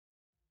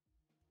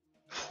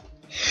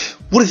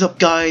What is up,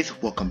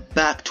 guys? Welcome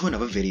back to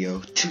another video.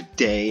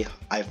 Today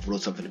I've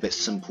brought something a bit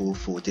simple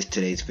for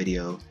today's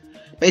video.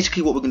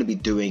 Basically what we're going to be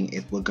doing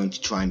is we're going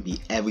to try and beat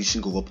every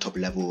single RobTop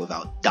level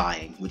without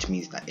dying, which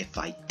means that if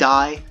I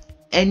die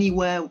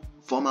anywhere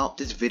from out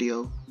this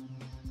video,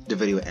 the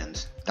video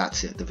ends.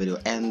 That's it, the video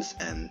ends,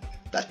 and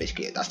that's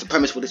basically it. That's the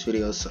premise for this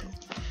video. So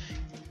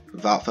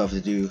without further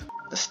ado,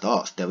 let's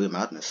start. Stereo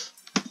Madness.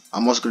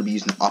 I'm also going to be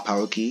using the up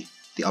arrow key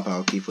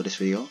for this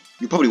video.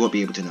 You probably won't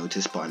be able to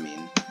notice, but I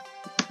mean,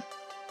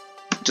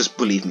 just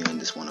believe me on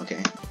this one,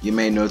 okay? You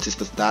may notice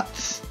the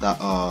stats that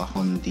are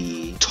on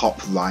the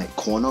top right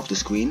corner of the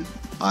screen.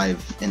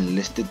 I've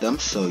enlisted them,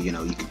 so you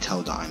know, you can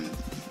tell that I'm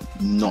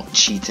not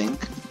cheating,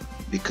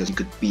 because you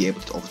could be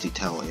able to obviously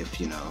tell if,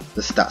 you know,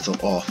 the stats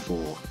are off,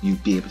 or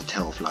you'd be able to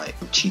tell if like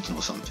I'm cheating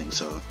or something.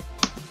 So,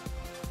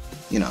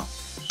 you know,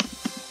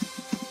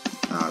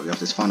 we have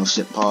this final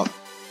ship part.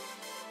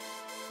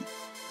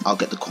 I'll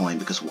get the coin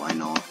because why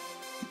not?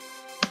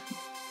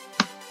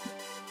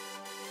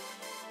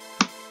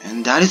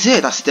 And that is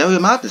it. That's Stereo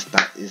Madness.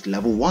 That is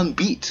level 1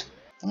 beat.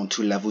 On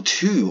to level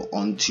 2.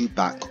 On to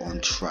back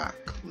on track.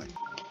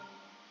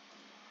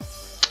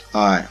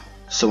 Alright,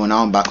 so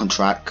now I'm back on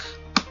track.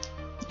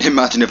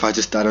 Imagine if I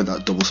just died on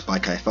that double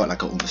spike. I felt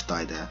like I almost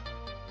died there.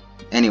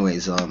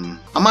 Anyways, I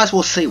might as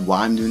well say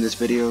why I'm doing this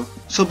video.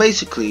 So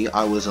basically,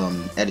 I was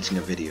editing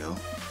a video,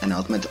 and I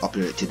was meant to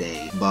upload it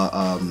today, but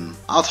I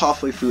was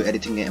halfway through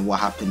editing it, and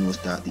what happened was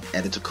that the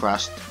editor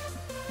crashed.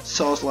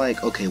 So I was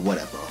like, okay,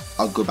 whatever,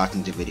 I'll go back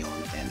into the video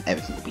and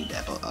everything will be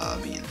there. But I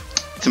mean,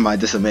 to my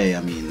dismay, I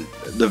mean,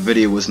 the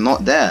video was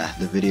not there.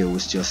 The video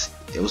was just,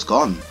 it was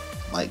gone.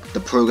 Like, the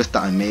progress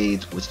that I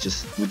made was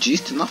just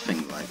reduced to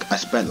nothing. Like, I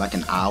spent like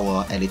an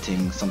hour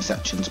editing some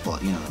sections,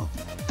 but you know,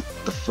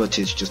 the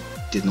footage just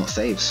did not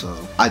save. So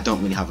I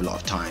don't really have a lot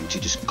of time to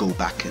just go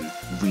back and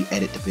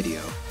re-edit the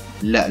video,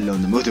 let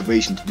alone the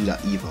motivation to do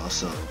that either.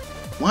 So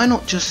why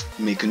not just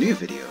make a new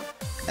video?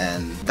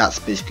 And that's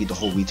basically the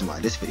whole reason why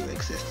this video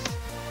exists,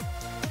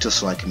 just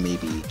so I can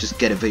maybe just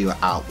get a video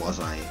out whilst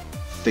I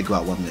figure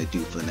out what I'm going to do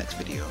for the next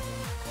video.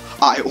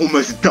 I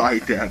almost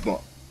died there,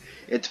 but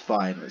it's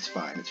fine, it's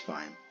fine, it's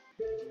fine.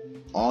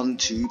 On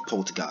to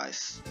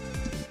Poltergeist.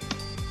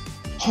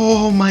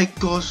 Oh my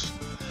gosh,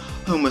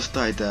 I almost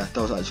died there.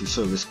 That was actually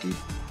so risky.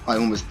 I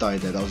almost died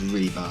there. That was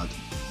really bad.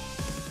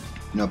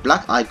 You know,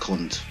 black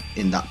icons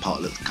in that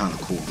part looks kind of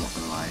cool, I'm not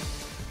gonna lie.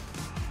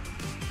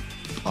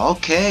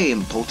 Okay,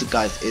 and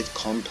Poltergeist is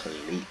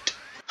complete.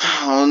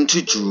 On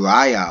to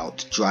Dry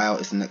Out. Dry Out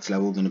is the next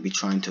level we're going to be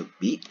trying to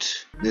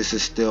beat. This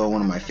is still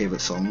one of my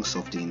favourite songs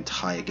of the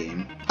entire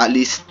game. At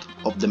least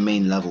of the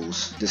main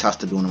levels, this has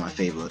to be one of my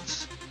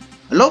favourites.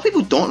 A lot of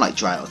people don't like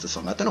Dry Out as a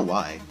song, I don't know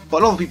why,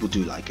 but a lot of people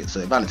do like it, so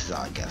it balances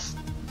out, I guess.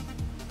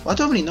 But I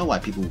don't really know why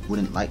people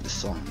wouldn't like this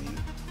song. I mean,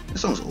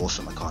 this song's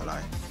awesome, I can't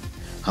lie.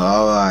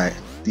 Alright,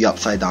 the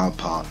upside down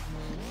part.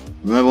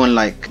 Remember when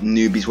like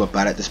newbies were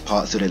bad at this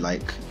part, so they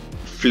like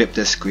flip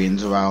their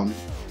screens around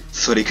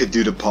so they could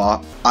do the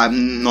part?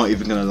 I'm not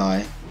even gonna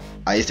lie,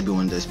 I used to be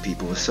one of those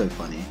people. It was so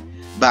funny.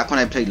 Back when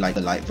I played like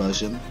the light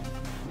version,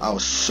 I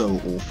was so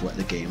awful at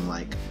the game.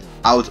 Like,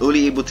 I was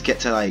only able to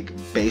get to like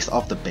base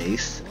off the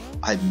base.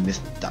 I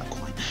missed that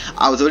coin.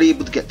 I was only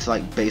able to get to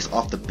like base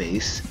off the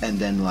base, and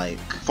then like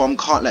from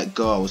Can't Let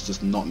Go I was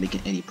just not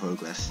making any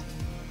progress.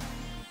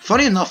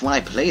 Funny enough, when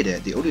I played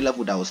it, the only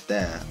level that was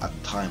there at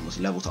the time was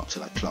levels up to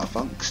like Cloud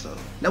Funk, so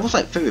levels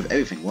like 3 of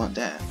everything weren't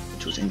there,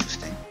 which was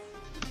interesting.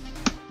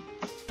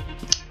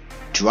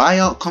 Dry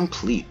Out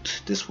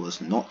complete. This was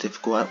not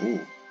difficult at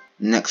all.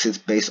 Next is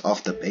base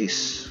off the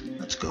base.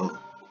 Let's go.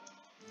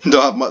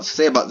 Don't have much to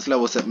say about this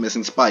level except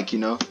missing spike, you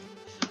know?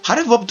 How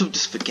did RobTop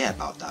just forget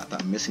about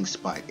that missing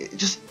spike? It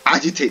just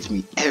agitates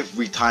me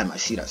every time I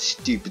see that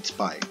stupid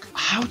spike.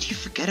 How do you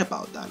forget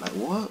about that? Like,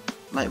 what?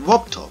 Like,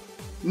 RobTop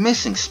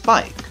missing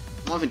spike.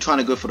 I'm not even trying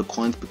to go for the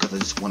coins because I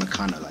just want to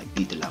kind of like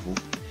beat the level.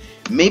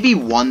 Maybe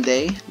one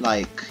day,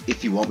 like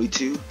if you want me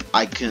to,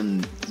 I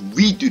can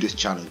redo this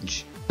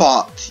challenge,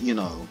 but you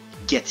know,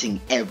 getting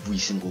every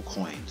single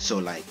coin, so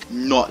like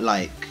not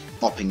like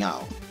opting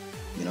out,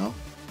 you know.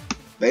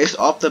 Base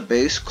off the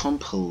base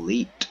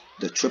complete.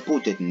 The triple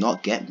did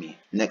not get me.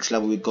 Next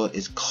level we got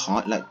is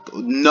Can't Let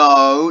Go.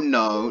 No,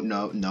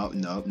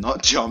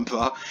 not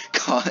Jumper.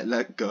 Can't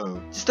Let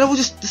Go. This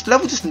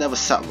level just never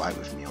sat right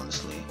with me,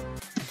 honestly.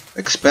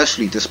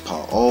 Especially this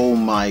part. Oh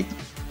my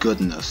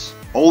goodness.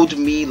 Old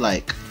me,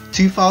 like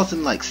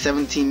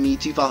 2017 me,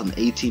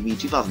 2018 me,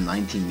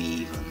 2019 me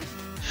even.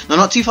 No,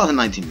 not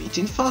 2019 me.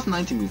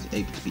 2019 me was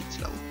able to beat this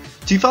level.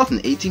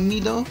 2018 me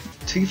though,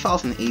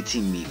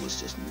 2018 me was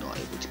just not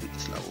able to beat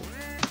this level.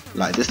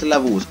 Like, this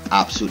level was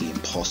absolutely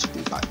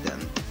impossible back then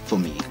for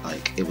me.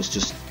 Like, it was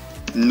just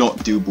not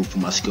doable for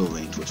my skill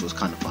range, which was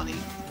kind of funny.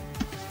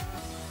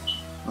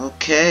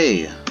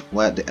 Okay,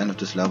 we're at the end of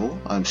this level.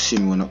 I'm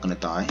assuming we're not gonna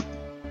die.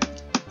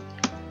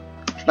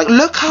 Like,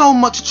 look how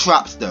much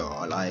traps there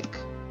are. Like,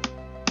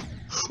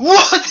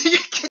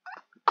 what?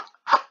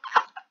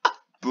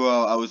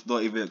 Bro, I was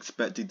not even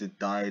expecting to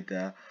die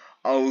there.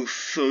 I was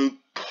so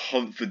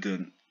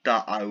confident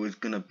that I was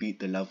gonna beat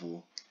the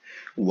level.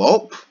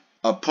 Well,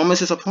 a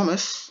promise is a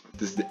promise.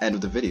 This is the end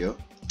of the video.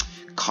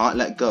 Can't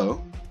let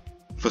go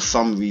for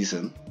some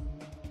reason.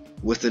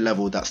 Was the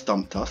level that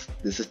stumped us.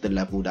 This is the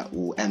level that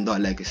will end our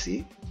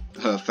legacy.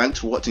 Thanks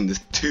for watching this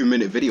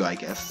 2-minute video, I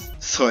guess.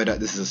 Sorry that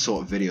this is a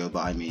short video,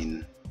 but I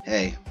mean,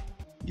 hey,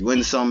 you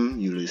win some,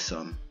 you lose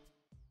some.